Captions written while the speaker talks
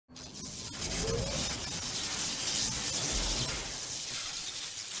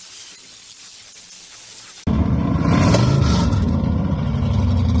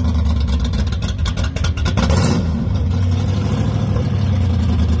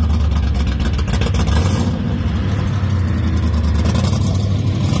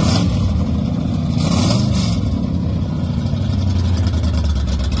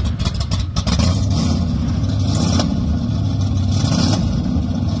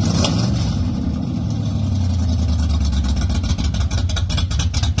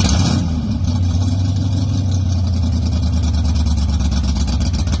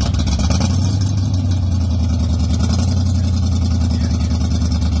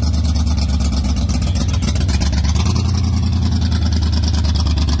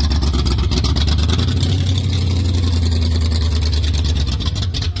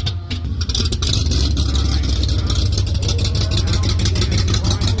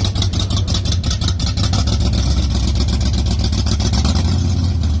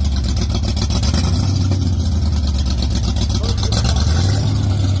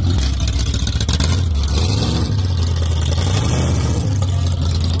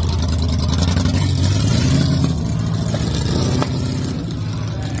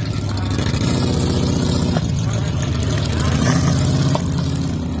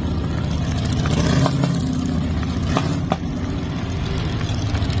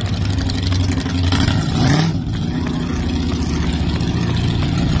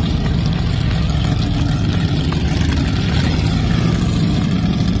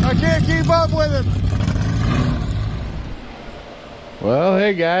keep up with him. Well,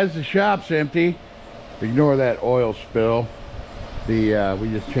 hey guys, the shop's empty. Ignore that oil spill. We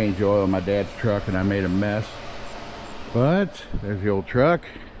just changed oil in my dad's truck and I made a mess. But there's the old truck.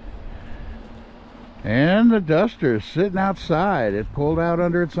 And the Duster is sitting outside. It pulled out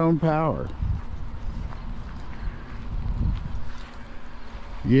under its own power.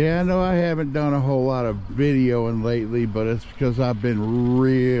 Yeah, I know I haven't done a whole lot of videoing lately, but it's because I've been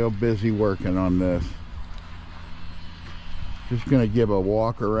real busy working on this. Just gonna give a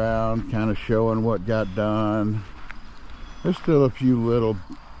walk around, kind of showing what got done. There's still a few little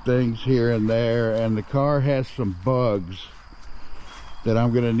things here and there, and the car has some bugs that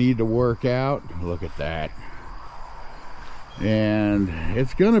I'm gonna need to work out. Look at that. And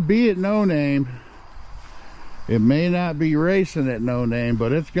it's gonna be at No Name. It may not be racing at No Name,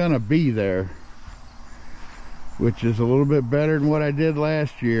 but it's gonna be there, which is a little bit better than what I did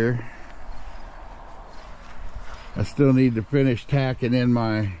last year. I still need to finish tacking in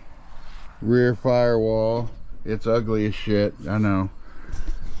my rear firewall. It's ugly as shit, I know.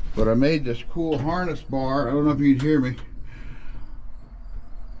 But I made this cool harness bar. I don't know if you can hear me.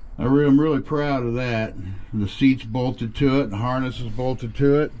 I'm really proud of that. The seat's bolted to it, the harness is bolted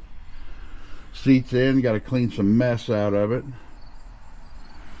to it. Seat's in, got to clean some mess out of it.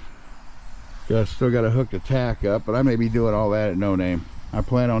 Still got to hook the tack up, but I may be doing all that at No Name. I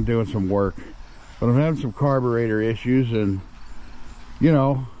plan on doing some work. But I'm having some carburetor issues, and you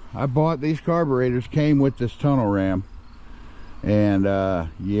know, I bought these carburetors, came with this tunnel ram, and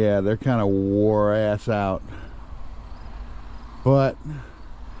yeah, they're kind of wore ass out, but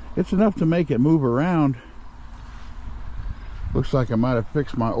it's enough to make it move around. Looks like I might have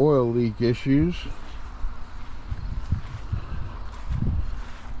fixed my oil leak issues.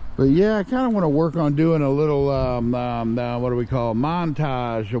 But yeah, I kind of want to work on doing a little, what do we call,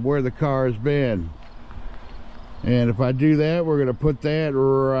 montage of where the car has been. And if I do that, we're going to put that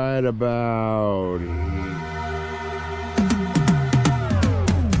right about...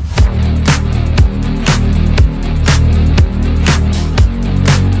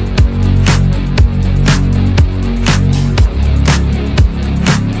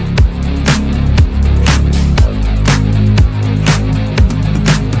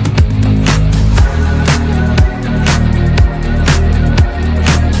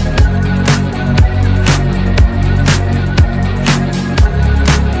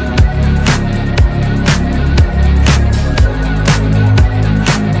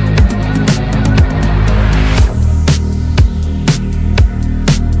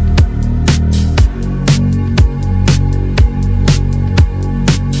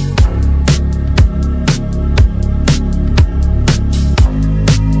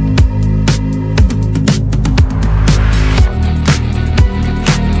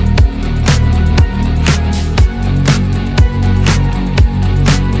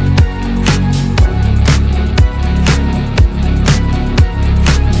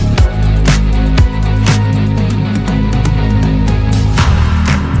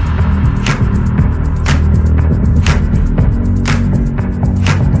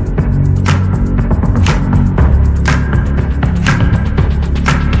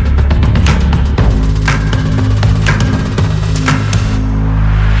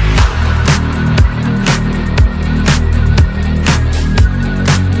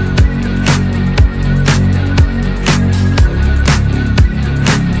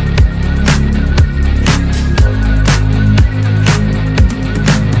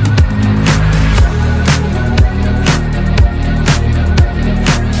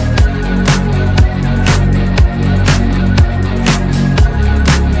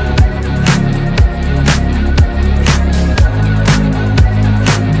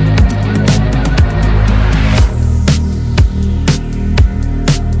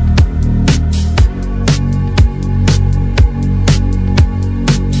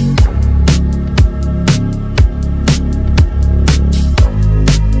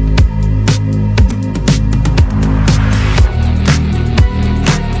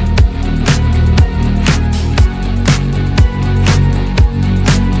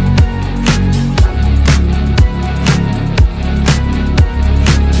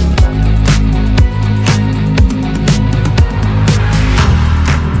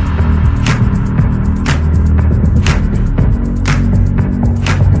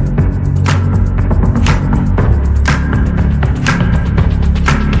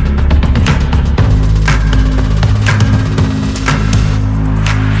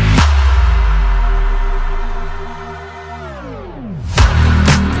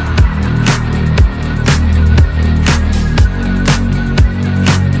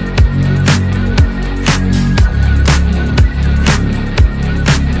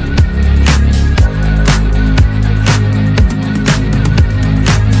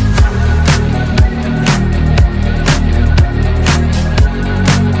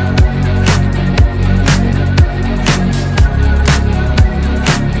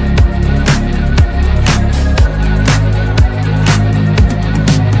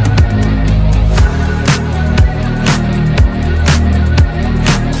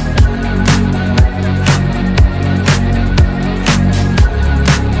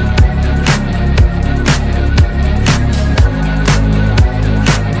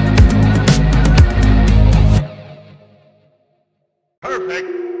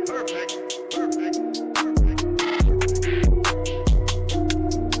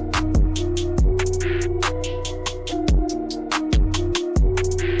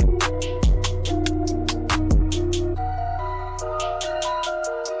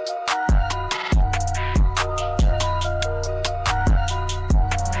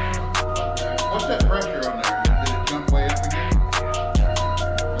 that pressure on there? Did it jump way up again?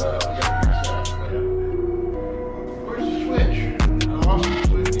 We gotta fix that. Yeah. Where's the switch? I lost the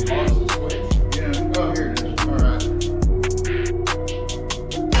switch. You lost the switch? Yeah. Oh, here it is. All right.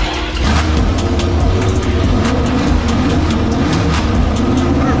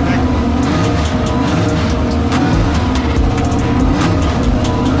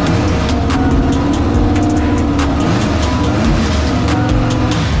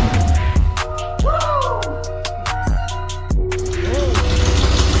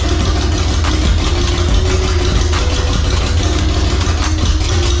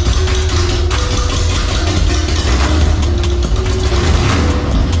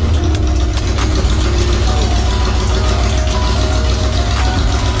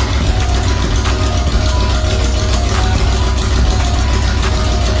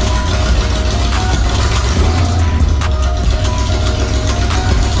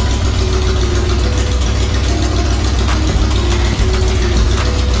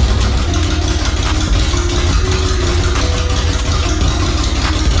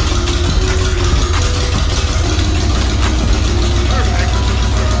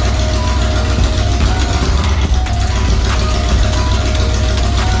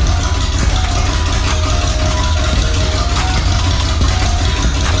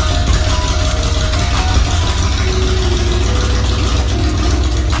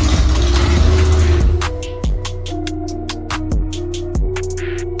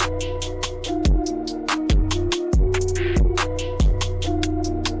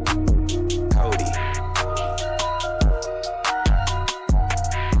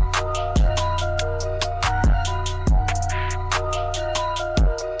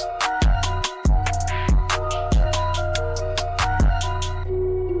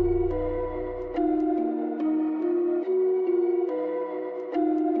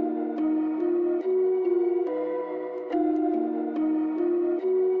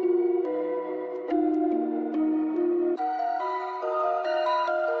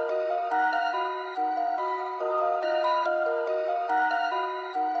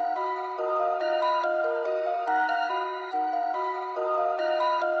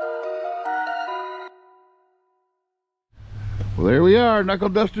 Well, there we are.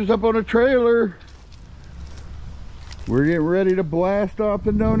 KnuckleDuster's up on a trailer. We're getting ready to blast off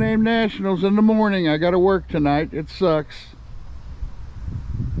the No Name Nationals in the morning. I got to work tonight. It sucks.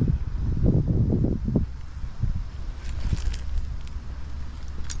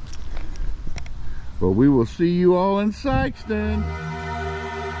 But we will see you all in Sykeston.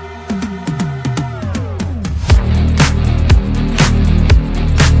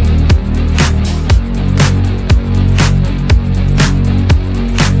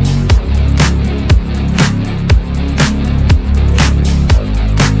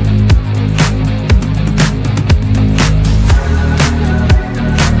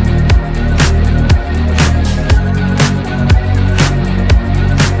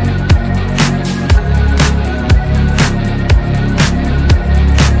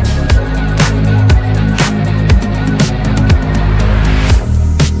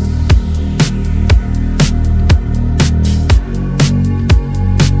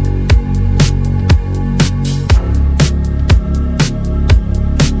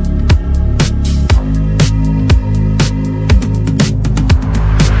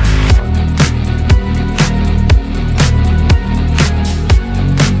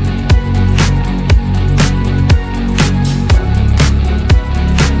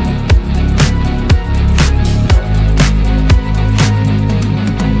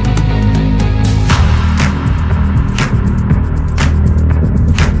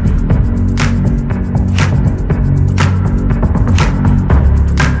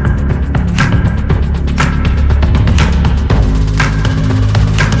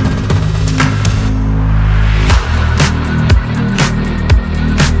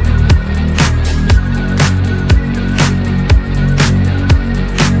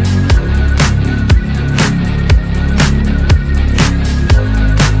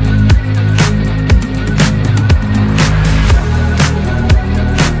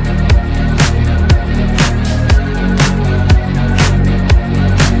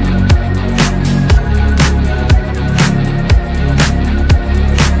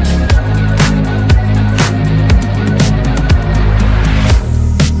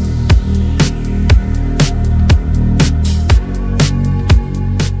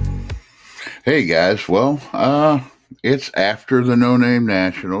 Hey guys, well, it's after the No Name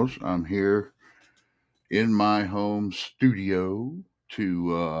Nationals. I'm here in my home studio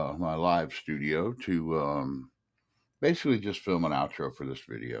my live studio to basically just film an outro for this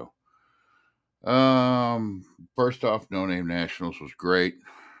video. First off, No Name Nationals was great.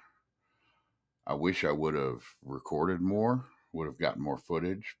 I wish I would have recorded more, would have gotten more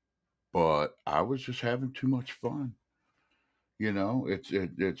footage, but I was just having too much fun. You know,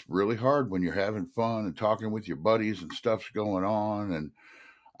 it's really hard when you're having fun and talking with your buddies and stuff's going on, and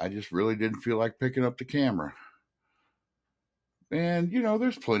I just really didn't feel like picking up the camera. And you know,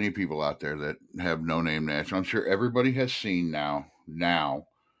 there's plenty of people out there that have No Name National. I'm sure everybody has seen now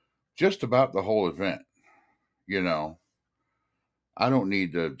just about the whole event. You know, I don't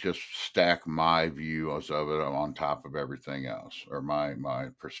need to just stack my views of it on top of everything else, or my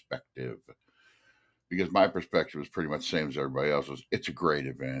perspective, because my perspective is pretty much the same as everybody else's. It's a great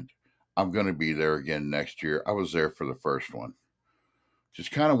event. I'm going to be there again next year. I was there for the first one.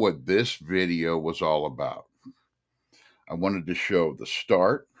 Just kind of what this video was all about. I wanted to show the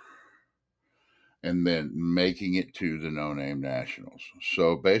start and then making it to the No Name Nationals.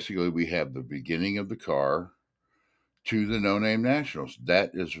 So basically, we have the beginning of the car to the No Name Nationals.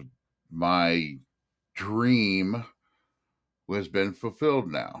 That is my dream has been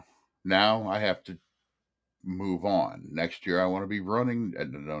fulfilled now. Now I have to move on. Next year, I want to be running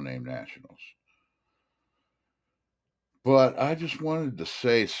at the No Name Nationals. But I just wanted to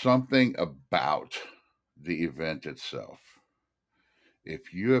say something about the event itself.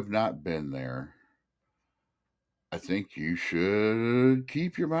 If you have not been there, I think you should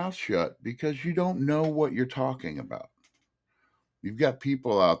keep your mouth shut because you don't know what you're talking about. You've got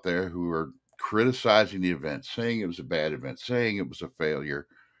people out there who are criticizing the event, saying it was a bad event, saying it was a failure.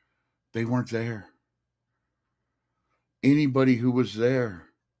 They weren't there. Anybody who was there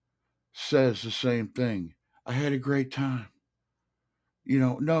says the same thing. I had a great time. You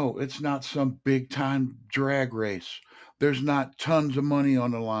know, no, it's not some big time drag race. There's not tons of money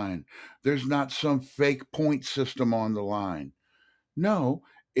on the line. There's not some fake point system on the line. No,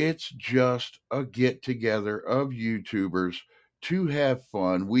 it's just a get together of YouTubers to have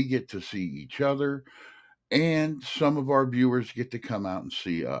fun. We get to see each other, and some of our viewers get to come out and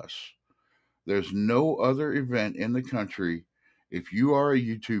see us. There's no other event in the country, if you are a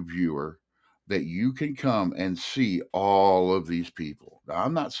YouTube viewer, that you can come and see all of these people. Now,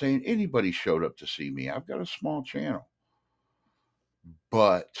 I'm not saying anybody showed up to see me. I've got a small channel.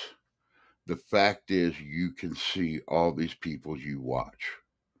 But the fact is, you can see all these people you watch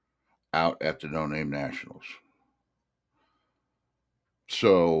out at the No Name Nationals.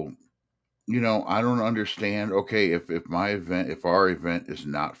 So, you know, I don't understand. Okay, if my event, if our event is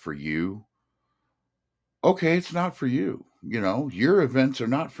not for you, okay, it's not for you. You know, your events are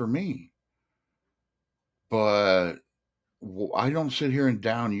not for me. But I don't sit here and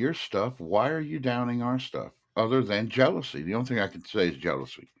down your stuff. Why are you downing our stuff? Other than jealousy. The only thing I can say is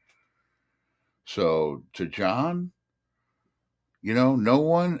jealousy. So to John, you know, no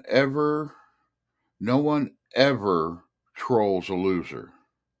one ever trolls a loser.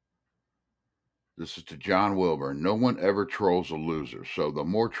 This is to John Wilbur. No one ever trolls a loser. So the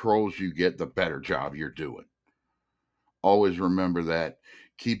more trolls you get, the better job you're doing. Always remember that.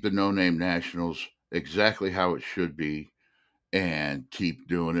 Keep the No Name Nationals exactly how it should be, and keep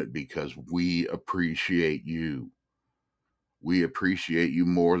doing it because we appreciate you. We appreciate you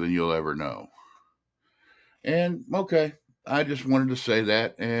more than you'll ever know. And okay, I just wanted to say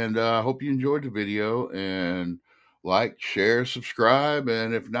that, and I hope you enjoyed the video, and like, share, subscribe,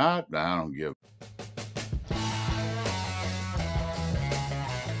 and if not, I don't give